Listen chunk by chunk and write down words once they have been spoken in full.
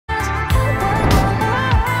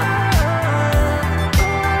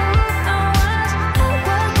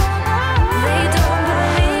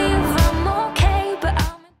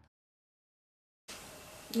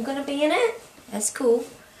you're gonna be in it? That's cool.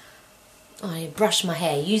 Oh, I need to brush my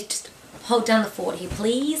hair. You just hold down the fort here,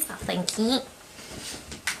 please. Oh, thank you.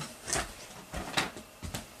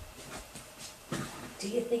 Do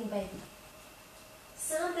your thing, baby.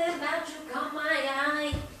 Something about you caught my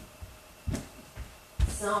eye.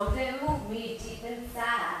 Something moved me deep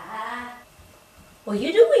inside. What are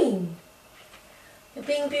you doing? You're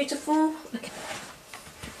being beautiful. Okay.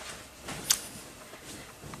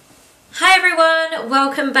 Hi everyone,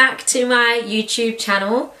 welcome back to my YouTube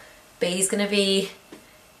channel. Bee's gonna be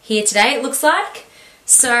here today, it looks like.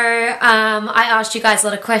 So I asked you guys a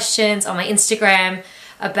lot of questions on my Instagram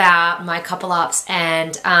about my couple ups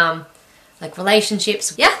and like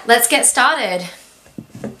relationships. Yeah, let's get started.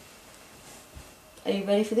 Are you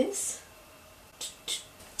ready for this?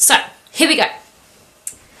 So, here we go.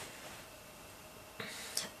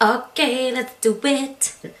 Okay, let's do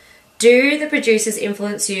it. Do the producers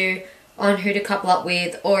influence you on who to couple up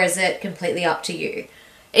with, or is it completely up to you?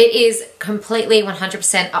 It is completely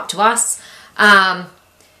 100% up to us.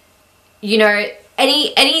 You know,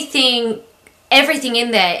 everything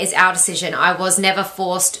in there is our decision. I was never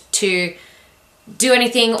forced to do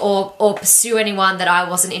anything or pursue anyone that I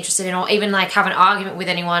wasn't interested in, or even like have an argument with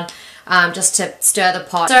anyone just to stir the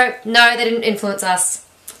pot. So no, they didn't influence us.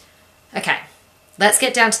 Okay, let's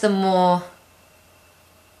get down to the more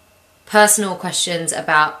personal questions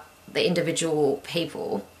about the individual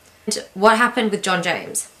people. And what happened with John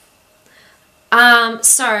James?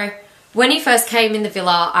 So when he first came in the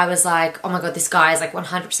villa, I was like, oh my god, this guy is like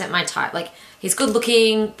 100% my type. Like, he's good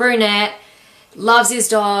looking, brunette, loves his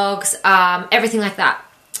dogs, everything like that.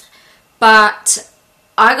 But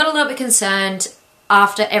I got a little bit concerned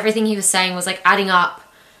after everything he was saying was like adding up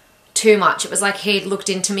too much. It was like he'd looked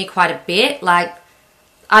into me quite a bit. Like,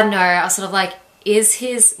 I don't know, I was sort of like, is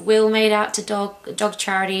his will made out to dog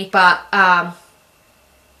charity? But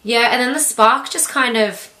yeah, and then the spark just kind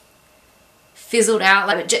of fizzled out.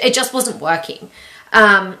 Like, it just wasn't working.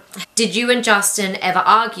 Did you and Justin ever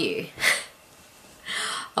argue?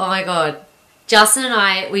 Oh my god. Justin and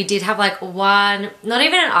I, we did have like one, not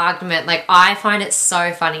even an argument. Like, I find it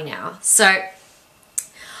so funny now. So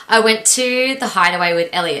I went to the Hideaway with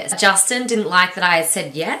Elias. Justin didn't like that I had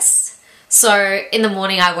said yes. So in the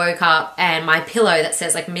morning I woke up and my pillow that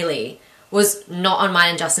says like Millie was not on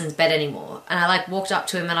mine and Justin's bed anymore. And I like walked up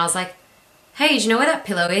to him and I was like, hey, do you know where that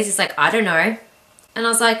pillow is? He's like, I don't know. And I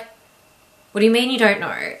was like, what do you mean you don't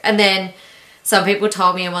know? And then some people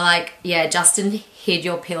told me and were like, yeah, Justin hid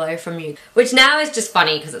your pillow from you. Which now is just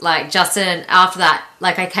funny because like Justin, after that,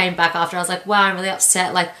 like I came back after, I was like, wow, I'm really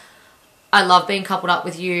upset. Like, I love being coupled up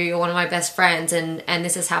with you. You're one of my best friends and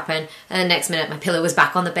this has happened. And the next minute my pillow was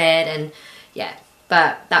back on the bed and yeah,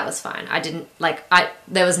 but that was fine. I didn't like,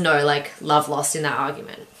 there was no like love lost in that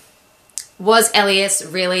argument. Was Elias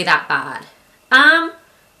really that bad?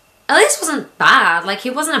 Elias wasn't bad. Like, he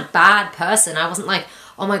wasn't a bad person. I wasn't like,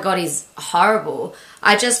 oh my god, he's horrible.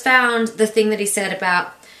 I just found the thing that he said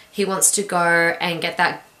about he wants to go and get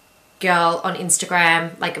that girl on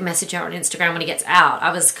Instagram, like message her on Instagram when he gets out.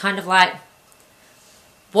 I was kind of like,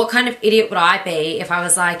 what kind of idiot would I be if I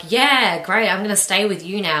was like, yeah, great, I'm gonna stay with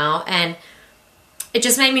you now? And it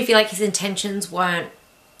just made me feel like his intentions weren't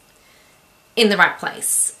in the right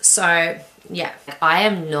place. So yeah, I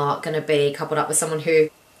am not gonna be coupled up with someone who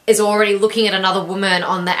is already looking at another woman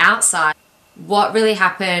on the outside. What really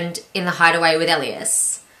happened in the Hideaway with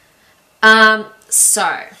Elias?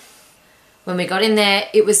 So when we got in there,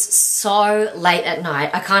 it was so late at night.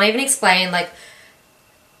 I can't even explain like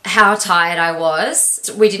how tired I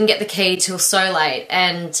was. We didn't get the key till so late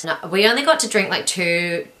and we only got to drink like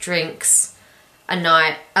 2 drinks a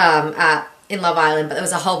night in Love Island, but there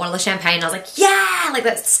was a whole bottle of champagne. I was like, yeah, like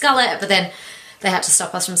let's scull it. But then they had to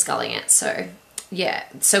stop us from sculling it. So yeah,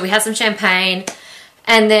 so we had some champagne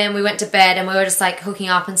and then we went to bed and we were just like hooking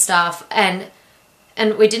up and stuff and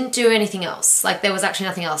we didn't do anything else. Like, there was actually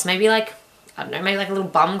nothing else. Maybe like, I don't know, maybe like a little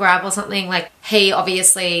bum grab or something. Like, he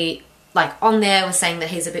obviously, like, on there was saying that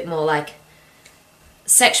he's a bit more like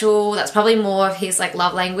sexual. That's probably more of his like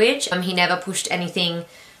love language. He never pushed anything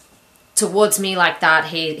towards me like that.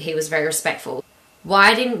 He was very respectful.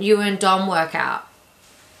 Why didn't you and Dom work out?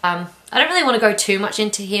 I don't really want to go too much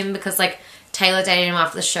into him because like Taylor dated him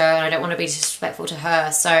after the show and I don't want to be disrespectful to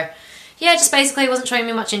her. So yeah, just basically wasn't showing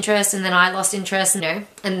me much interest and then I lost interest, you know.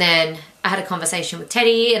 And then I had a conversation with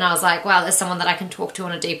Teddy and I was like, wow, there's someone that I can talk to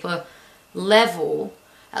on a deeper level.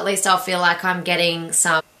 At least I'll feel like I'm getting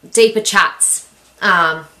some deeper chats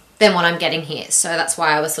than what I'm getting here. So that's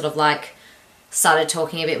why I was sort of like, started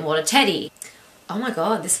talking a bit more to Teddy. Oh my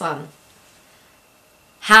god, this one.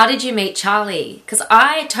 How did you meet Charlie? Because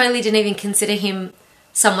I totally didn't even consider him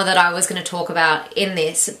someone that I was going to talk about in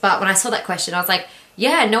this, but when I saw that question, I was like,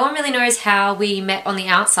 yeah, no one really knows how we met on the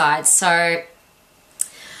outside. So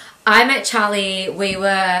I met Charlie.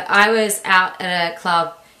 I was out at a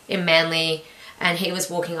club in Manly, and he was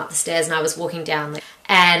walking up the stairs and I was walking down,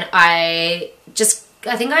 and I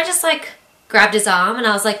think I just like grabbed his arm and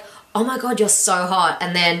I was like, oh my God, you're so hot.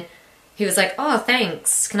 And then he was like, oh,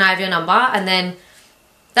 thanks. Can I have your number? And then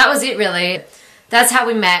that was it, really. That's how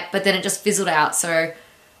we met, but then it just fizzled out. So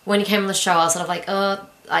when he came on the show, I was sort of like, oh,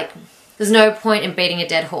 like, there's no point in beating a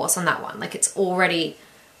dead horse on that one. Like,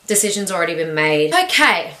 decision's already been made.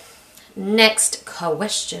 Okay, next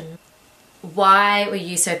question. Why were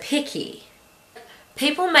you so picky?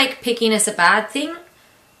 People make pickiness a bad thing.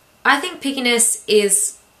 I think pickiness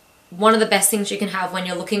is one of the best things you can have when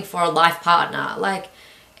you're looking for a life partner. Like,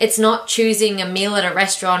 it's not choosing a meal at a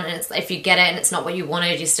restaurant and if you get it and it's not what you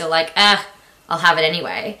wanted, you're still like, I'll have it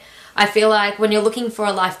anyway. I feel like when you're looking for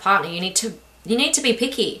a life partner, you need to be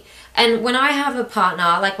picky. And when I have a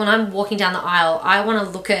partner, like when I'm walking down the aisle, I want to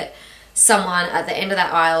look at someone at the end of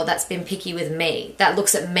that aisle that's been picky with me, that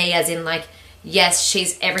looks at me as in like, yes,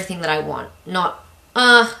 she's everything that I want, not,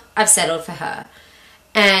 I've settled for her.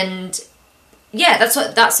 And yeah, that's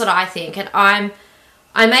what I think. And I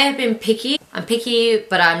may have been picky. I'm picky,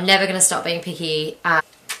 but I'm never going to stop being picky.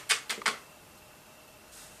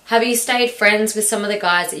 Have you stayed friends with some of the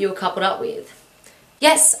guys that you were coupled up with?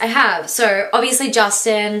 Yes, I have. So obviously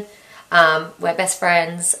Justin, we're best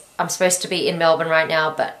friends. I'm supposed to be in Melbourne right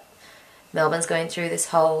now, but Melbourne's going through this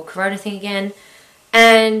whole corona thing again.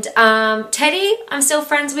 And Teddy, I'm still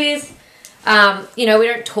friends with. You know, we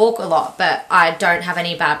don't talk a lot, but I don't have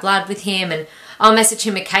any bad blood with him, and I'll message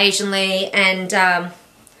him occasionally. And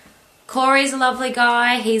Corey's a lovely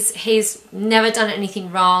guy. He's never done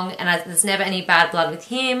anything wrong, and there's never any bad blood with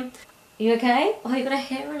him. You okay? Oh, you got a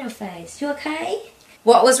hair on your face. You okay?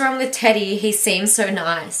 What was wrong with Teddy? He seems so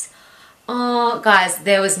nice. Oh, guys,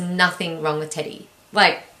 there was nothing wrong with Teddy.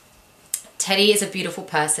 Like, Teddy is a beautiful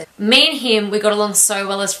person. Me and him, we got along so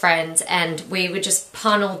well as friends, and we would just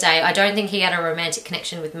pun all day. I don't think he had a romantic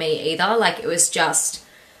connection with me either. Like, it was just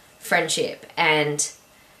friendship, and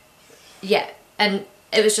yeah, and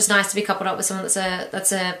it was just nice to be coupled up with someone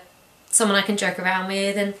that's someone I can joke around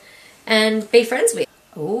with and be friends with.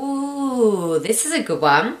 Ooh, this is a good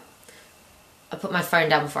one. I put my phone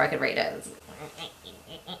down before I could read it.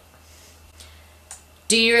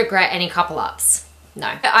 Do you regret any couple ups? No.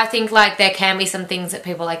 I think like there can be some things that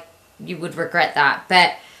people like, you would regret that.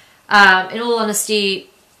 But in all honesty,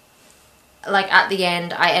 like at the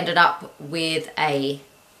end, I ended up with a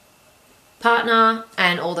partner,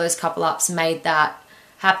 and all those couple ups made that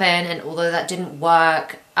happen. And although that didn't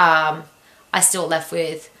work, I still left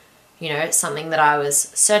with, you know, something that I was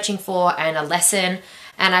searching for and a lesson.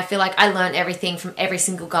 And I feel like I learned everything from every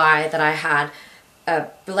single guy that I had a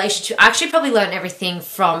relationship. I actually probably learned everything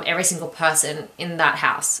from every single person in that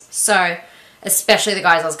house. So, especially the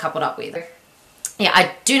guys I was coupled up with. Yeah,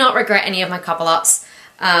 I do not regret any of my couple ups.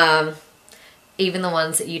 Even the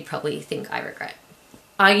ones that you'd probably think I regret.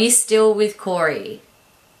 Are you still with Corey?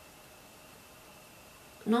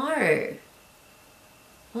 No.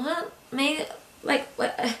 What? Me? Like,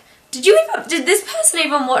 what? Did this person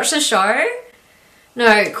even watch the show?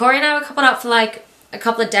 No, Corey and I were coupled up for like a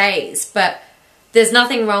couple of days, but there's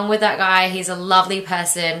nothing wrong with that guy. He's a lovely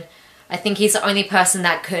person. I think he's the only person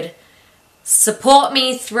that could support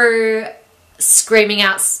me through screaming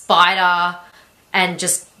out spider and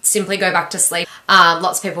just simply go back to sleep.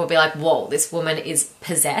 Lots of people will be like, whoa, this woman is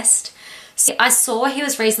possessed. So I saw he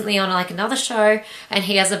was recently on like another show, and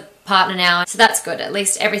he has a partner now. So that's good. At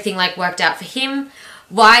least everything like worked out for him.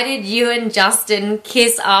 Why did you and Justin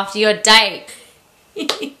kiss after your date?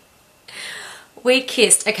 We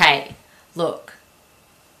kissed. Okay, look.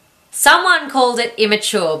 Someone called it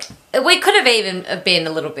immature. We could have even been a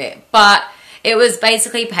little bit, but it was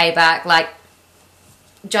basically payback. Like,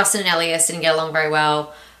 Justin and Elias didn't get along very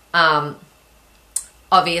well.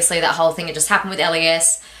 Obviously that whole thing had just happened with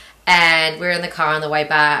Elias, and we were in the car on the way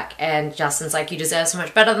back, and Justin's like, you deserve so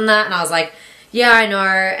much better than that. And I was like, yeah, I know,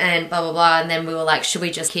 and blah, blah, blah. And then we were like, should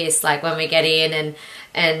we just kiss, like, when we get in,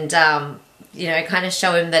 and you know, kind of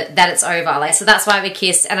show him that it's over. Like, so that's why we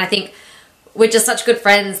kissed. And I think we're just such good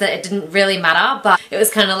friends that it didn't really matter, but it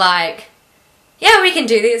was kind of like, yeah, we can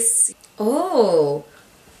do this. Oh,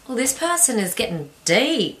 well, this person is getting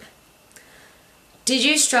deep. Did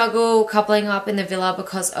you struggle coupling up in the villa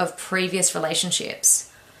because of previous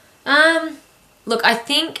relationships? Look, I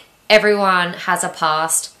think everyone has a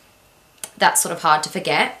past that's sort of hard to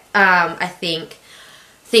forget. I think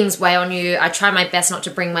things weigh on you. I try my best not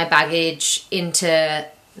to bring my baggage into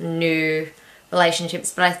new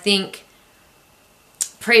relationships, but I think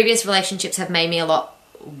previous relationships have made me a lot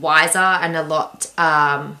wiser and a lot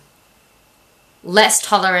less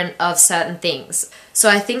tolerant of certain things. So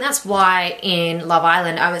I think that's why in Love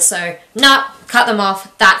Island I was so, nah, cut them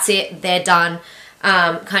off, that's it, they're done,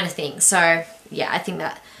 kind of thing. So yeah, I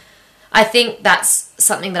think that's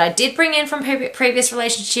something that I did bring in from previous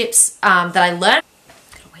relationships that I learned.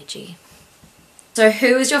 So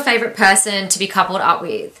who is your favourite person to be coupled up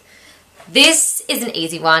with? This is an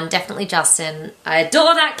easy one, definitely Justin. I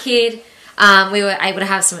adore that kid. We were able to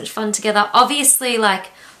have so much fun together. Obviously, like,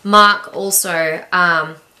 Mark also,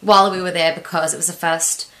 while we were there, because it was the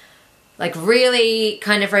first, like, really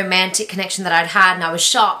kind of romantic connection that I'd had, and I was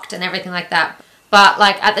shocked and everything like that. But,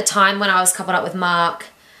 like, at the time when I was coupled up with Mark,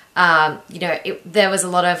 you know, there was a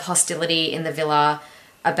lot of hostility in the villa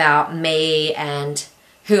about me and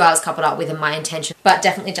who I was coupled up with and my intention. But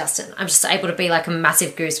definitely Justin. I'm just able to be like a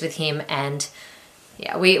massive goose with him, and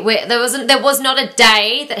yeah, there was not a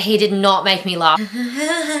day that he did not make me laugh.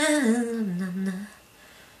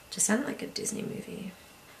 Just sounded like a Disney movie.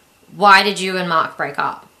 Why did you and Mark break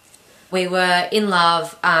up? We were in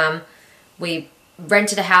love. We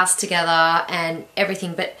rented a house together and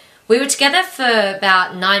everything, but we were together for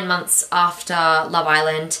about 9 months after Love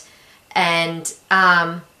Island, and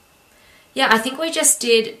yeah, I think we just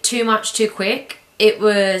did too much too quick. It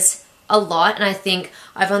was a lot, and I think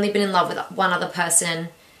I've only been in love with one other person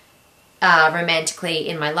romantically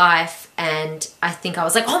in my life, and I think I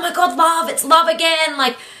was like, oh my god, love, it's love again,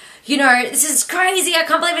 like, you know, this is crazy, I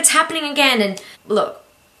can't believe it's happening again. And look,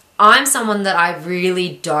 I'm someone that I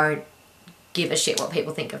really don't give a shit what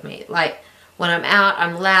people think of me. Like, when I'm out,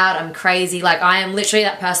 I'm loud, I'm crazy, like, I am literally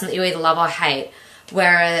that person that you either love or hate.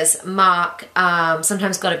 Whereas Mark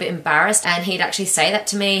sometimes got a bit embarrassed, and he'd actually say that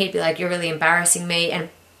to me. He'd be like, you're really embarrassing me. And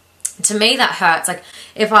to me that hurts. Like,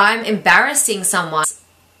 if I'm embarrassing someone,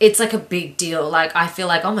 it's like a big deal. Like, I feel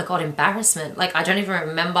like, oh my god, embarrassment. Like, I don't even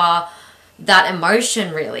remember that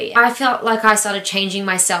emotion really. I felt like I started changing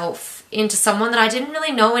myself into someone that I didn't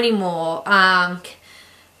really know anymore.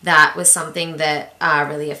 That was something that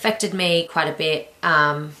really affected me quite a bit.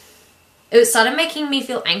 It started making me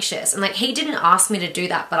feel anxious, and like, he didn't ask me to do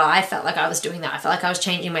that, but I felt like I was doing that. I felt like I was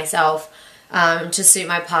changing myself to suit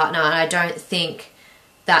my partner, and I don't think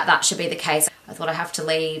that that should be the case. I thought I have to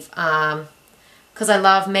leave because I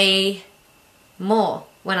love me more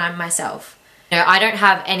when I'm myself. You know, I don't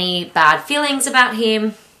have any bad feelings about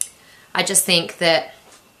him. I just think that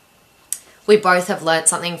we both have learnt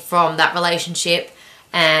something from that relationship,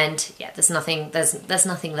 and yeah, there's nothing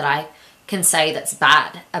that I can say that's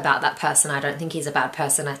bad about that person. I don't think he's a bad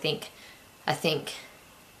person. I think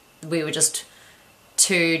we were just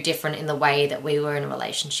too different in the way that we were in a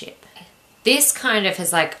relationship. This kind of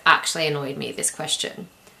has like actually annoyed me, this question.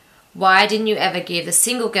 Why didn't you ever give the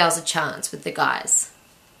single girls a chance with the guys?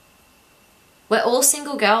 We're all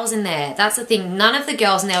single girls in there. That's the thing. None of the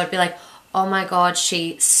girls in there would be like, oh my god,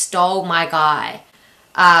 she stole my guy.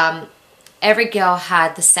 Every girl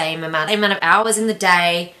had the same amount of hours in the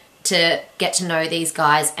day to get to know these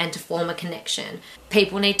guys and to form a connection.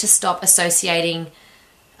 People need to stop associating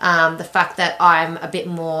the fact that I'm a bit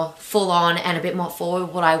more full on and a bit more forward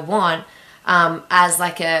with what I want as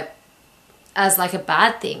like a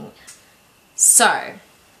bad thing. So,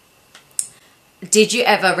 did you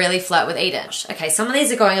ever really flirt with Eden? Okay, some of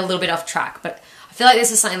these are going a little bit off track, but I feel like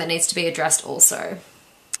this is something that needs to be addressed also.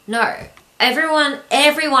 No. Everyone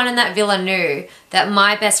in that villa knew that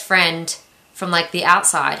my best friend from like the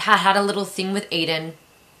outside had a little thing with Eden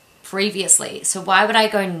previously, so why would I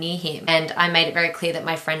go near him? And I made it very clear that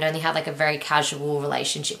my friend only had like a very casual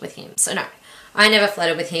relationship with him. So no, I never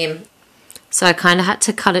flirted with him. So I kind of had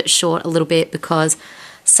to cut it short a little bit because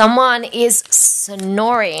someone is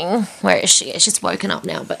snoring. Where is she? She's woken up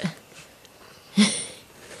now, but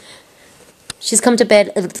she's come to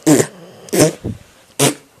bed.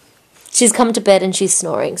 She's come to bed and she's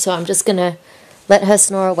snoring, so I'm just gonna let her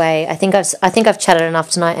snore away. I think I've chatted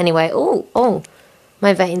enough tonight anyway. Oh,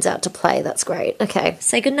 my vein's out to play. That's great. Okay,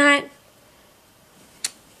 say goodnight.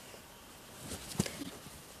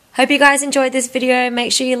 Hope you guys enjoyed this video.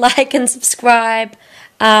 Make sure you like and subscribe,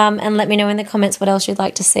 and let me know in the comments what else you'd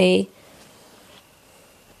like to see.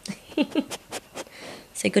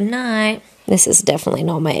 Say goodnight. This is definitely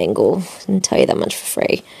not my angle. I can tell you that much for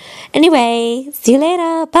free. Anyway, see you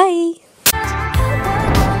later. Bye.